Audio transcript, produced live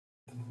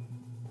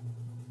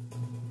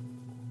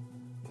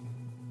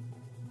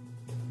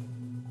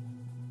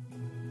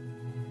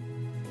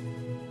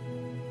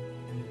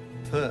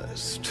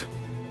First,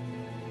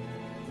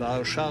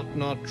 thou shalt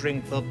not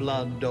drink the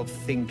blood of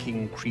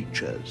thinking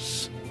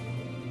creatures.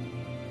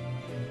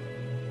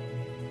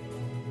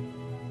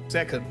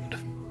 Second,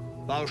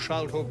 thou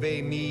shalt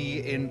obey me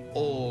in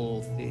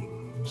all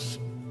things.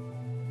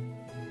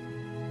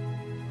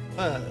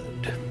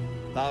 Third,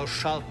 thou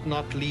shalt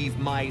not leave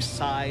my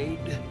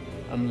side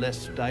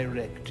unless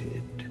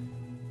directed.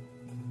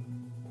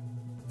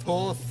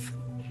 Fourth,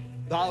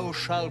 thou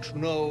shalt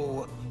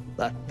know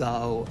that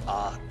thou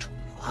art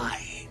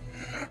mine.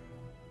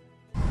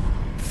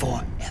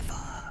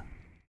 Forever.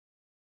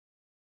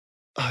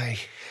 I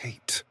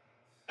hate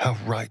how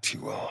right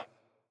you are.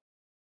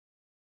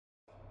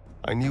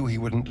 I knew he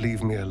wouldn't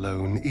leave me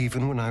alone,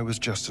 even when I was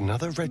just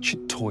another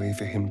wretched toy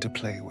for him to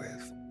play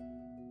with.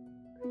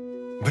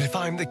 But if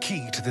I'm the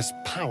key to this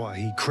power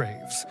he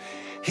craves,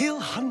 he'll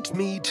hunt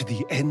me to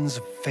the ends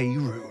of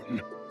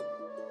Faerun.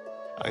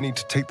 I need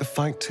to take the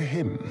fight to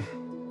him,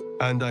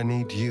 and I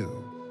need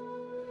you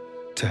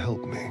to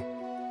help me.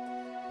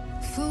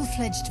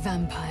 Full-fledged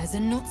vampires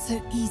are not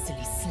so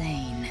easily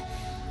slain.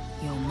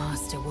 Your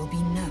master will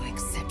be no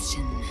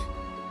exception.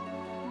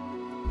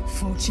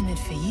 Fortunate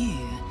for you,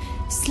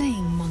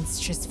 slaying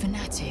monstrous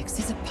fanatics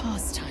is a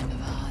pastime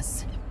of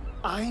ours.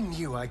 I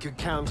knew I could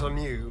count on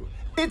you.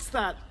 It's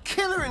that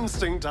killer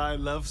instinct I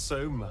love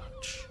so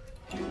much.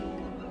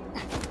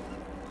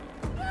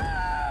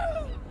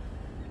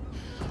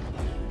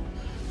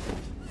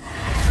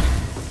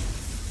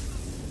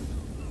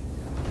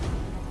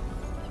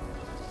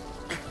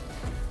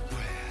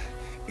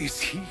 Where is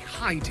he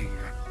hiding?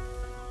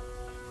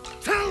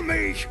 Tell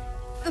me!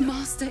 The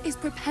Master is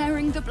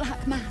preparing the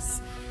Black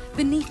Mass.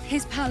 Beneath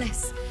his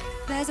palace,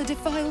 there's a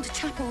defiled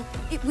chapel.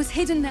 It was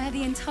hidden there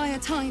the entire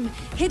time,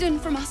 hidden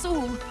from us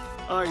all.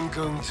 I'm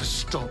going to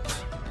stop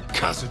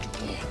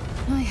Khazad-dûr.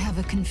 I have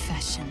a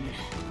confession.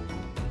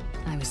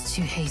 I was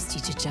too hasty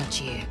to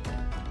judge you.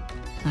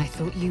 I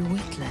thought you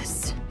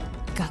witless,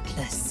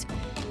 gutless,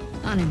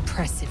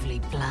 unimpressively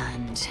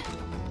bland.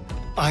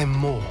 I'm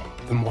more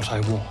than what I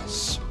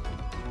was.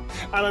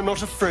 And I'm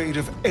not afraid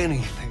of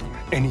anything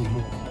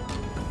anymore.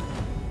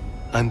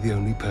 I'm the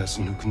only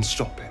person who can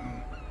stop him.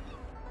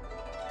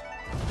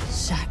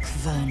 Jacques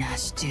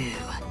Vernage-Dû.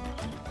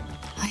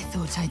 I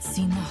thought I'd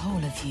seen the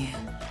whole of you.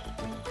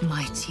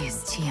 Mighty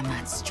as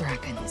Tiamat's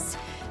dragons,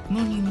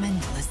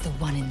 monumental as the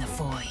one in the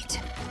void.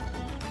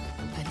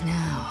 But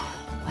now,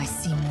 I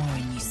see more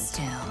in you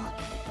still.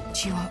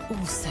 But you are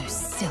also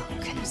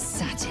silk and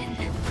satin.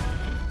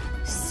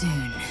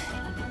 Soon,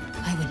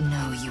 I would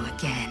know you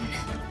again.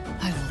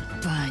 I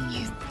will burn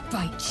you,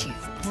 bite you,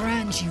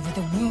 brand you with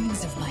the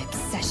wounds of my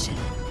obsession.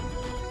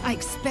 I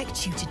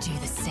expect you to do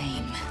the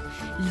same.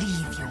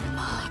 Leave your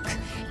mark.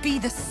 Be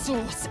the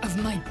source of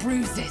my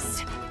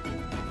bruises.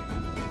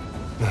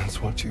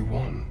 That's what you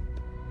want,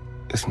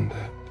 isn't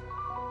it?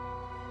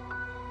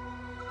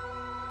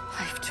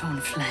 I've torn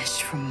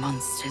flesh from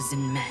monsters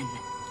and men.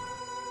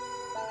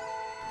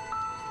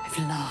 I've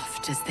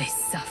laughed as they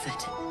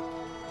suffered.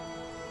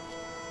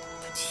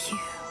 But you...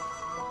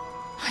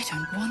 I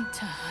don't want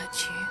to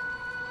hurt you.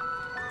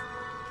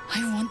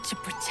 I want to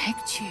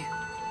protect you.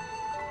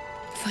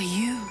 For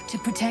you to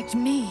protect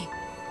me.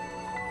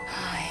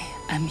 I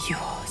am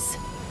yours.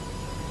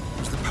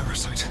 It's the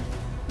parasite.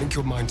 Link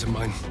your mind to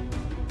mine.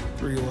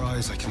 Through your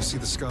eyes, I can see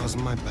the scars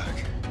on my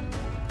back.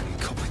 And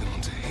copy them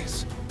onto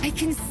his. I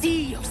can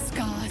see your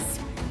scars.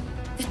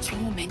 The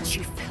torment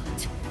you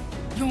felt.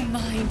 Your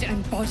mind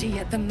and body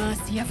at the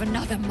mercy of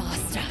another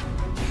master.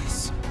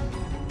 Yes.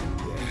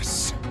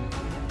 Yes.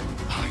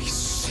 I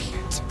see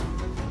it.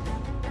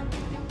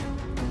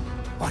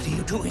 What are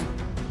you doing?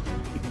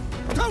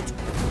 Don't!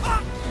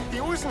 Ah! He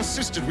always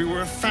insisted we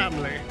were a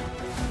family.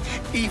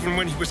 Even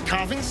when he was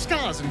carving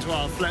scars into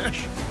our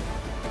flesh.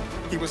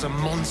 He was a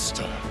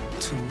monster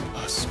to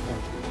us all.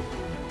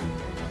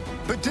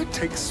 But did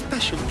take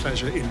special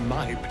pleasure in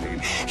my pain.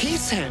 He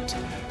said,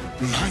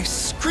 my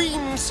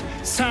screams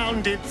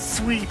sounded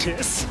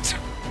sweetest.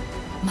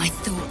 My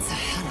thoughts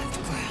are hallowed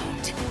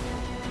ground.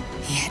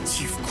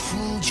 Yet you've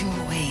crawled your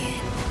way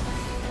in.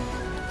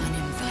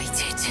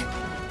 Uninvited.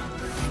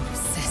 I'm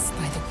obsessed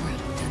by the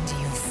ground under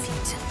your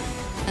feet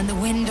and the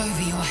wind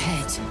over your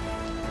head.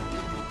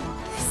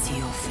 I see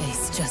your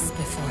face just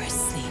before I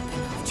sleep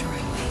and after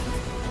I wake.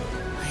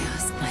 I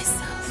ask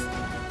myself,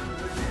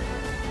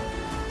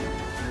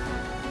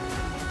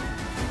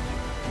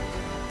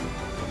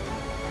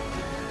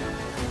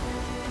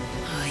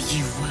 are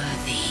you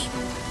worthy?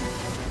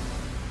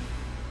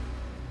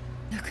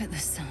 Look at the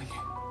sun.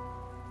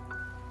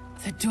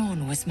 The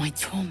dawn was my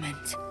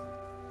torment.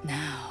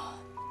 Now,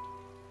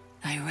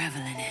 I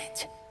revel in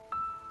it.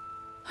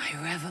 I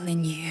revel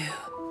in you.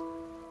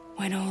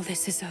 When all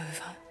this is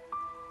over,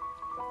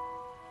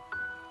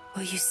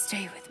 will you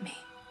stay with me?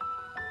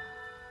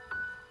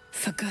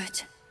 For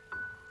good?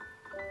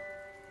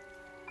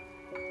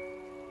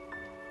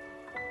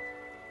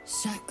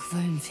 Jacques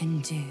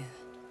Vernage-Dû,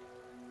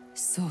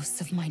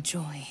 source of my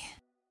joy.